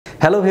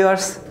Hello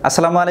viewers,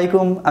 আসসালামু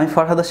আলাইকুম। আমি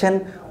ফরহাদ হোসেন,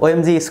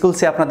 ওএমজি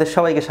স্কুলসে আপনাদের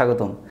সবাইকে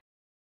স্বাগতম।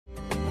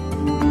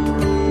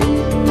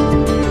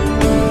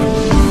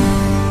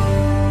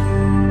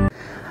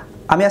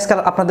 আমি আজকাল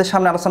আপনাদের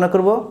সামনে আলোচনা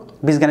করব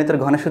বীজগণিতের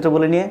ঘনের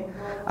সূত্রগুলি নিয়ে।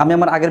 আমি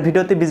আমার আগের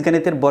ভিডিওতে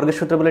বীজগণিতের বর্গের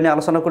সূত্রগুলি নিয়ে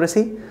আলোচনা করেছি।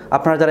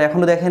 আপনারা যারা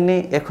এখনও দেখেননি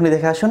এখনই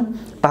দেখে আসুন,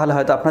 তাহলে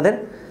হয়তো আপনাদের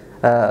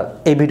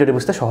এই ভিডিওটি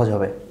বুঝতে সহজ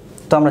হবে।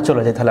 তো আমরা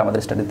চলে যাই তাহলে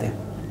আমাদের স্টাডিতে।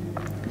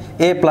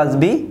 a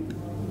 + b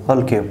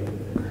হোল কিউব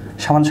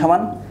সমান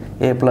সমান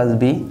a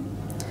 + b,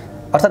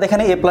 অর্থাৎ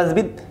এখানে a + b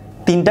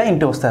তিনটা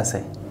ইনটু অবস্থা আছে,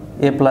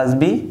 a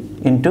 + b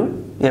into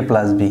a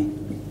 + b।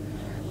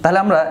 তাহলে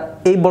আমরা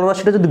এই বড়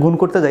রাশিটা যদি গুণ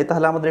করতে যাই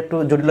তাহলে আমাদের একটু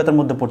জটিলতার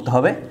মধ্যে পড়তে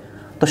হবে।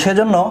 তো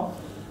সেজন্য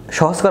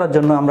সহজ করার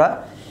জন্য আমরা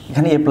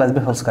এখানে a + b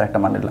হোল স্কয়ার একটা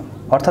মান নিলাম,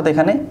 অর্থাৎ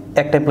এখানে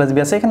একটা a + b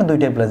আছে, এখানে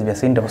দুইটা a + b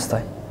আছে ইনটু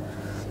অবস্থায়।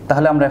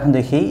 তাহলে আমরা এখন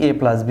দেখি a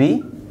 + b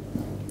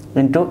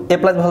into a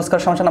 + b whole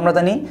square সমান আমরা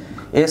জানি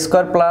a²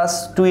 +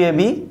 2ab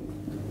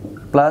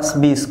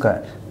 + b²।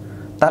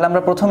 তাহলে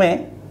আমরা প্রথমে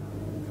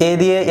a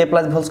দিয়ে a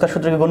 + b হোল স্কয়ার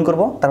সূত্রকে গুণ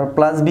করব, তারপর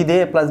প্লাস b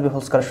দিয়ে a + b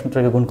হোল স্কয়ার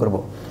সূত্রকে গুণ করব।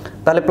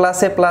 তাহলে প্লাস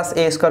a +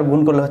 a²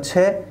 গুণ করলে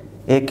হচ্ছে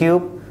a³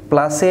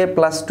 প্লাস a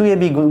 +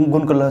 2ab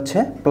গুণ করলে হচ্ছে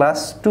plus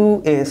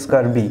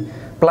 2a² b,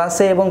 plus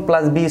a এবং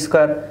প্লাস b²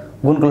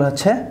 গুণ করলে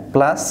হচ্ছে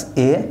প্লাস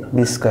ab²,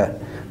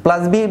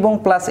 প্লাস b এবং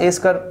প্লাস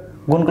a²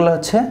 গুণ করলে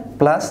হচ্ছে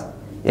plus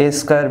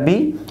a² b,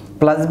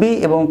 plus b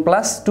এবং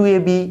প্লাস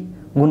 2ab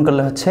গুণ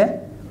করলে হচ্ছে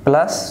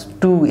প্লাস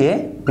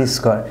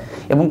 2ab²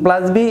 এবং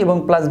প্লাস b এবং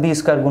প্লাস b²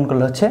 গুণ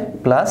করলে হচ্ছে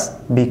প্লাস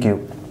b³।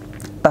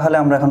 তাহলে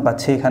আমরা এখন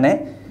পাচ্ছি এখানে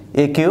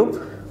a³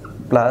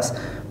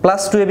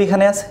 প্লাস 2ab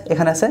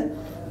এখানে আছে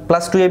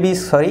প্লাস 2ab,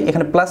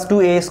 এখানে প্লাস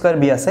 2a²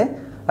 b আছে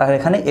আর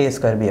এখানে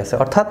a² b আছে,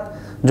 অর্থাৎ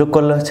যোগ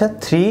করলে হচ্ছে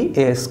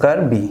 3a²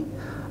 b।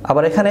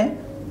 আবার এখানে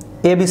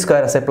ab²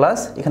 আছে প্লাস,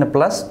 এখানে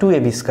প্লাস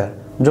 2ab²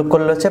 যোগ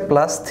করলে হচ্ছে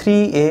প্লাস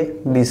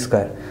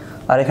 3ab²,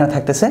 আর এখানে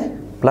থাকতেছে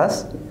প্লাস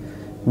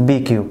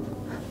b³।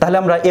 তাহলে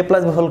আমরা a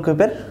 + b হোল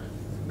কিউবের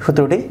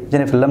সূত্রটি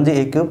জেনে ফেললাম যে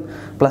a³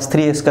 plus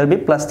 3a² b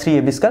plus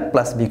 3ab²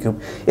 plus b³।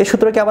 এই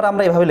সূত্রকে আবার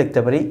আমরা এভাবে লিখতে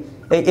পারি,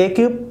 এই a³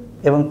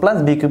 এবং প্লাস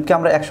b³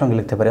 আমরা একসঙ্গে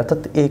লিখতে পারি,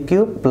 অর্থাৎ a³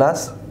 প্লাস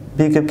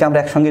b³ আমরা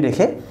একসঙ্গে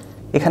রেখে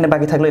এখানে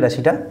বাকি থাকলো এই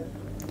রাশিটা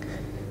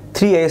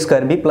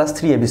 3a² b প্লাস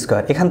 3ab²।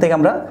 এখান থেকে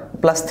আমরা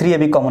প্লাস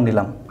 3ab কমন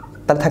নিলাম,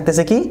 তাহলে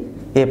থাকতেছে কি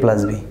a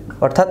 + b,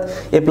 অর্থাৎ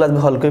a + b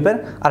হোল কিউবের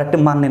আরেকটি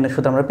মান নির্ণয়ের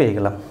সূত্র আমরা পেয়ে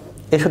গেলাম।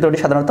 এই সূত্রটি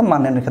সাধারণত মান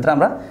নির্ণয়ের ক্ষেত্রে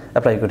আমরা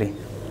অ্যাপ্লাই করি।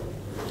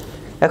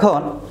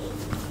 এখন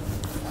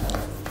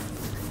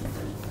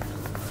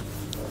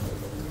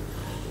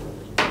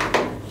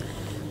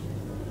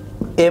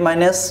a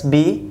 - b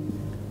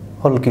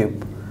হোল কিউব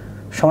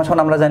সমান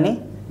আমরা জানি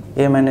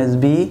a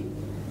 - b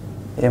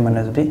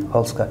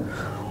হোল স্কয়ার,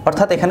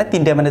 অর্থাৎ এখানে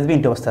তিনটে a - b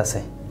ইনটু অবস্থা আছে।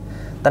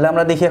 তাহলে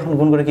আমরা দেখি এখন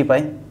গুণ করে কি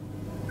পাই,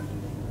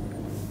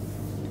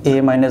 a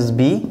 -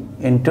 b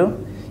into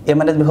a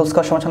 - b whole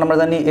square সমান আমরা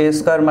জানি a²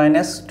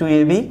 -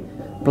 2ab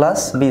প্লাস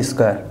b²।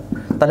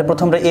 তাহলে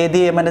প্রথম আমরা a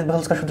দিয়ে a - b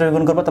হোল স্কয়ার সূত্রকে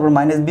গুণ করব, তারপর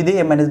 -b দিয়ে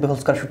a - b হোল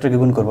স্কয়ার সূত্রকে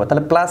গুণ করব।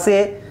 তাহলে প্লাস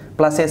a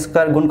প্লাস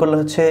a² গুণ করলে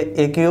হচ্ছে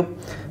a³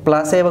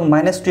 প্লাস a এবং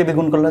 -2ab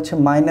গুণ করলে হচ্ছে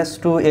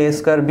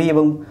 -2a² b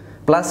এবং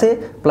প্লাস a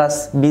প্লাস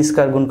b²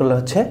 গুণ করলে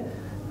হচ্ছে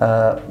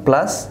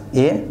প্লাস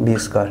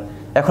ab²।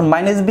 এখন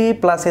 -b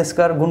প্লাস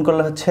a² গুণ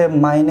করলে হচ্ছে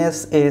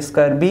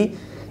 -a² b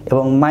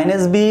এবং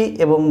 -b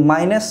এবং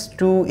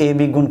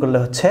 -2ab গুণ করলে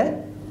হচ্ছে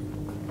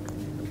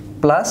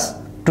প্লাস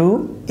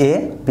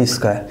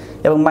 2ab²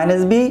 এবং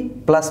 -b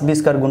প্লাস b²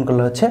 গুণ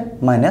করলে হচ্ছে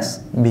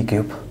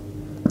 -b³।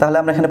 তাহলে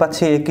আমরা এখানে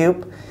পাচ্ছি a³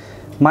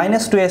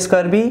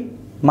 -2a² b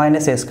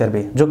 -a² b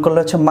যোগ করলে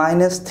হচ্ছে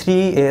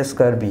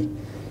 -3a² b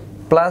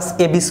plus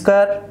ab²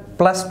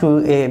 plus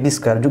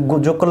 2ab²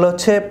 যোগ করলে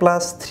হচ্ছে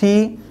প্লাস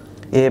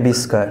 3ab²,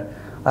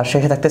 আর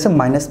সেখানে থাকতেছে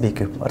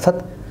 -b³, অর্থাৎ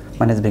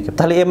 -b³।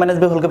 তাহলে a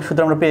 - b হোল কিউব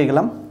সূত্র আমরা পেয়ে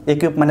গেলাম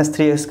a³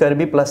 -3a²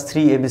 b plus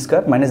 3ab²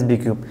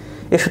 -b³।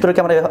 এই সূত্রকে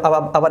আমরা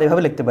আবার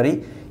এভাবে লিখতে পারি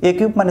a³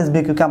 -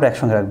 b³ আমরা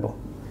একসঙ্গে রাখবো,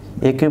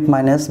 a³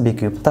 -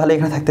 b³। তাহলে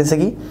এখানে থাকতেছে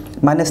কি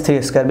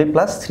 -3a² b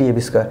প্লাস 3ab²।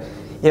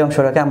 এই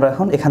অংশটাকে আমরা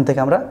এখন এখান থেকে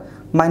আমরা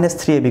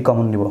 -3ab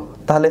কমন নিব,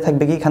 তাহলে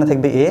থাকবে কি এখানে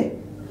থাকবে a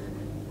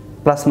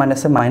প্লাস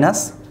মাইনাসে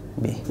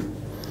 -b।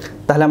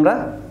 তাহলে আমরা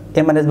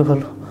a - b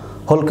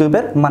হোল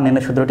কিউবের মান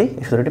নির্ণয়ের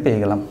সূত্রটি পেয়ে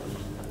গেলাম।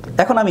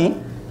 এখন আমি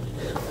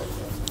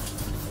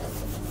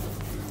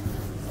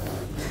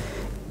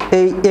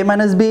এই a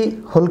 - b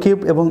হোল কিউব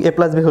এবং a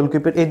 + b হোল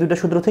কিউবের এই দুটো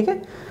সূত্র থেকে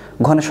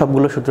ঘনের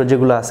সবগুলো সূত্র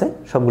যেগুলো আছে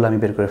সবগুলো আমি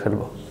বের করে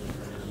ফেলবো।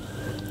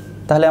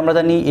 তাহলে আমরা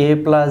জানি a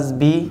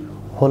 + b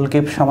হোল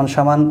কিউব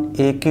সমান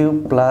a³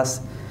 plus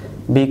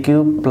b³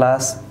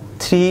 plus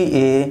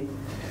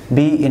 3ab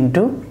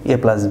into a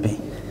 + b।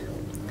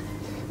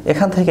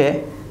 এখান থেকে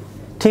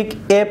ঠিক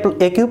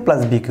a³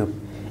 প্লাস b³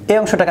 এই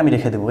অংশটাকে আমি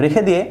রেখে দেবো,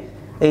 রেখে দিয়ে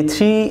এই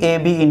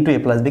 3ab ইন্টু a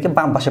 + b কে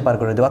বাম পাশে পার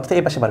করে দেবো, অর্থাৎ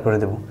এই পাশে পার করে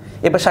দেবো।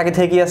 এ পাশে আগে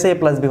থেকে কি আছে a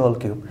 + b হোল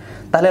কিউব,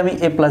 তাহলে আমি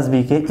a + b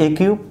K a³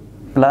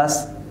 plus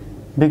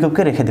b³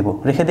 কে রেখে দেবো,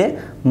 রেখে দিয়ে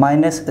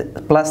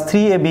plus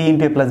 3ab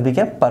into a + b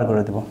কে পার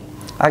করে দেবো।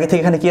 আগে থেকে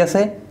এখানে কি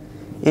আছে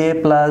a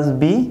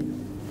 + b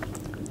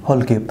হোল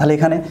কিউব, তাহলে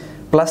এখানে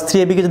প্লাস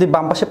 3ab-কে যদি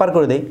বাম পাশে পার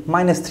করে দেই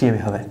মাইনাস 3ab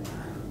হবে,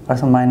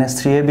 অর্থাৎ minus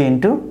 3ab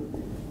into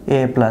a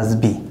plus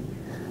B.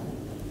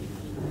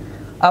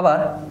 আবার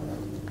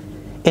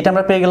এটা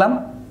আমরা পেয়ে গেলাম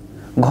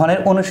ঘনের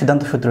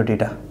অনুসিদ্ধান্ত সূত্রটি,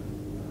 এটা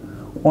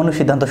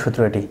অনুসিদ্ধান্ত সূত্র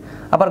এটি।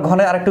 আবার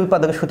ঘনের আরেকটি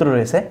উৎপাদকের সূত্র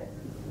রয়েছে,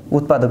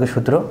 উৎপাদকের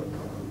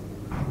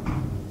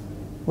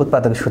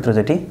সূত্র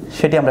যেটি,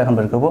 সেটি আমরা এখন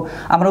বের করব।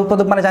 আমরা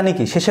উৎপাদক মানে জানি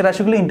কি, শেষের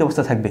রাশিগুলো ইনটু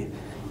অবস্থা থাকবে।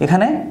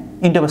 এখানে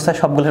ইনটু অবস্থায়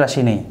সবগুলো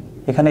রাশি নেই,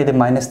 এখানে এদের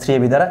মাইনাস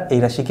 3ab দ্বারা এই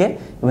রাশিকে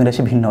এবং এই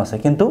রাশি ভিন্ন আছে,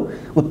 কিন্তু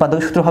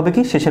উৎপাদকের সূত্র হবে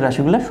কি, শেষের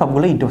রাশিগুলো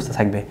সবগুলো ইনটু অবস্থা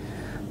থাকবে।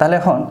 তাহলে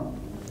এখন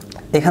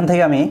এখান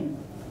থেকে আমি,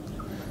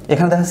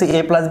 এখানে দেখা যাচ্ছে a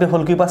plus B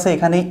whole cube আছে,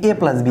 এখানে a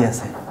প্লাস বি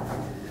আছে,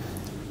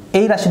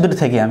 এই রাশি দুটি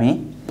থেকে আমি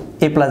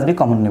a প্লাস বি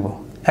কমন নেব।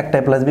 একটা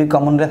a প্লাস বি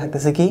কমন নিলে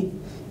থাকতেছে কি,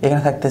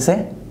 এখানে থাকতেছে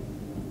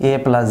a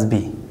plus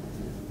B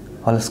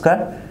whole square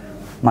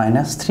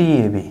minus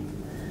 3ab,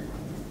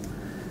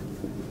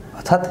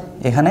 অর্থাৎ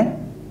এখানে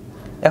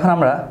এখন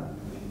আমরা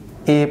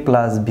a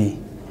প্লাস বি,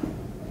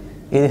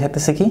 এই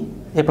থাকতেছে কি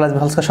a plus B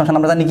whole square সমান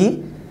আমরা জানি কি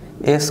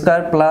a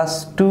square plus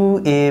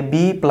 2ab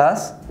plus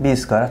b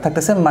square,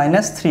 থাকতেছে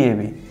মাইনাস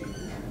 3ab।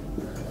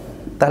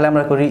 তাহলে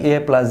আমরা করি a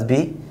প্লাস বি,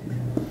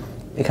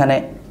 এখানে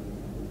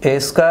a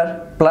square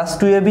plus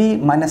 2ab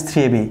minus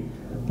 3ab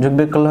যোগ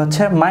বিয়োগ করলে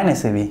হচ্ছে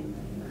মাইনাস ab,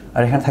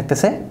 আর এখানে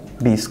থাকতেছে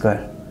b স্কয়ার।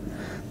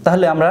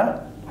 তাহলে আমরা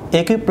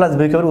a কিউব প্লাস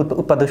b কিউবের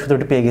উৎপাদক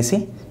সূত্রটি পেয়ে গেছি,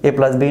 a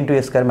plus b into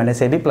a square minus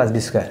ab plus b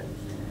square.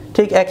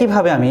 ঠিক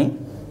একইভাবে আমি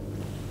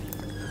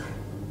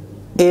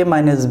a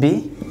মাইনাস b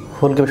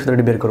হোল কিউবের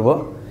সূত্রটি বের করব।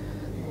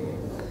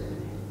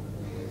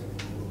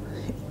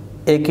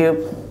 a cube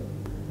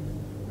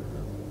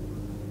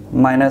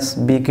minus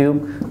b cube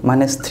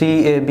minus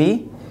 3ab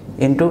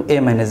into a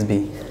minus b,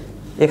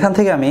 এখান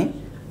থেকে আমি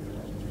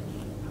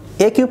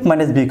a cube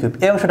minus b cube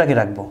এই অংশটাকে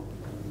রাখবো,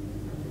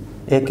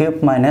 a cube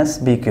minus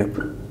b cube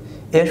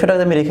এই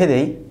অংশটাকে আমি রেখে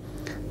দেই।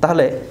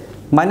 তাহলে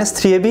minus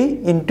 3ab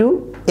into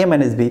a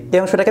minus b এই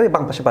অংশটাকে আমি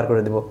বাম পাশে পার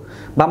করে দেবো।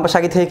 বাম পাশে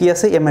আগে থেকে কি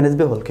আছে, a minus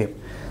b whole cube,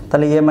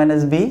 তাহলে a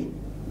minus b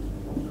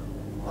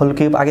whole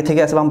cube আগে থেকে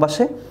আছে বাম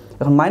পাশে।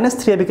 এখন মাইনাস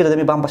 3ab-কে যদি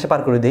আমি বাম পাশে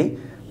পার করে দিই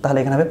তাহলে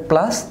এখানে হবে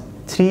plus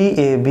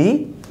 3ab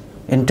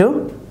into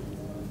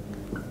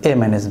a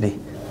minus b।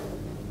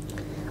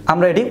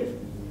 আমরা এটি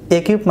a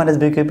কিউব মাইনাস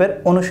b কিউবের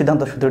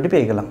অনুসিদ্ধান্ত সূত্রটি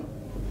পেয়ে গেলাম।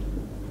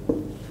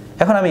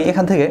 এখন আমি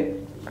এখান থেকে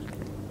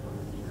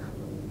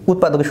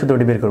উৎপাদকের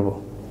সূত্রটি বের করব,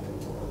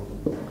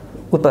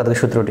 উৎপাদকের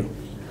সূত্রটি।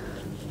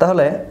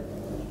 তাহলে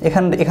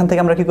এখান থেকে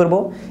আমরা কি করব,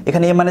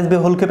 এখানে a minus b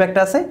whole cube একটা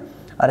আছে,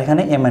 আর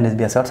এখানে a মাইনাস b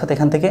আছে, অর্থাৎ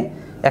এখান থেকে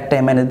একটা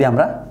a মাইনাস b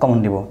আমরা কমন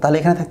নিব। তাহলে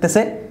এখানে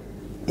থাকতেছে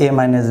a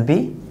minus b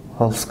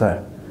whole square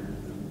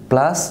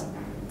plus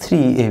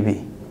 3ab।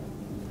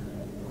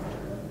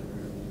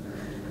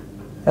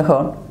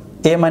 এখন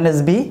a minus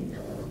b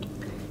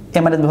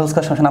whole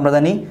square সমান আমরা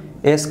জানি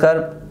a square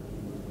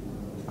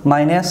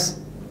minus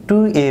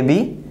 2ab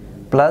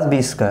plus b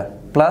square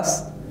plus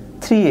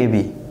 3ab।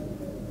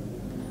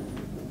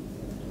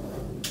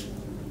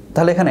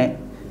 তাহলে এখানে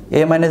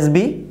a minus b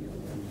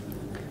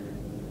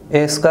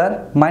a square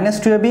minus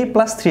 2ab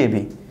plus 3ab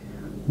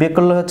বিয়োগ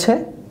করলে হচ্ছে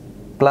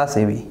plus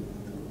ab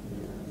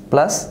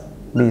plus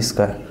b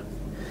square.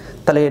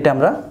 তাহলে এটা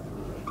আমরা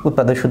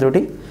উৎপাদক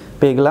সূত্রটি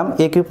পেয়ে গেলাম,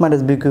 a কিউব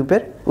মাইনাস b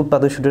কিউবের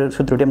উৎপাদক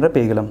সূত্রটি আমরা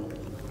পেয়ে গেলাম।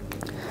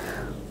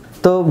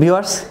 তো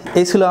ভিউয়ার্স,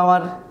 এই ছিল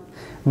আমার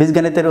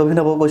বীজগণিতের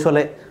অভিনব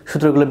কৌশলে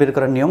সূত্রগুলো বের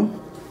করার নিয়ম।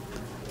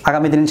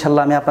 আগামী দিন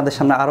ইনশাল্লাহ আমি আপনাদের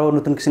সামনে আরও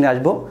নতুন কিছু নিয়ে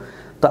আসবো।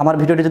 তো আমার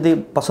ভিডিওটি যদি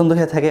পছন্দ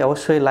হয়ে থাকে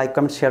অবশ্যই লাইক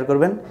কমেন্ট শেয়ার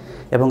করবেন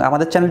এবং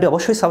আমাদের চ্যানেলটি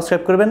অবশ্যই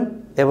সাবস্ক্রাইব করবেন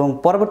এবং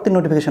পরবর্তী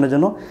নোটিফিকেশনের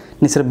জন্য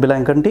নিচের বেল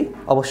আইকনটি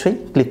অবশ্যই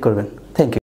ক্লিক করবেন। Thank you.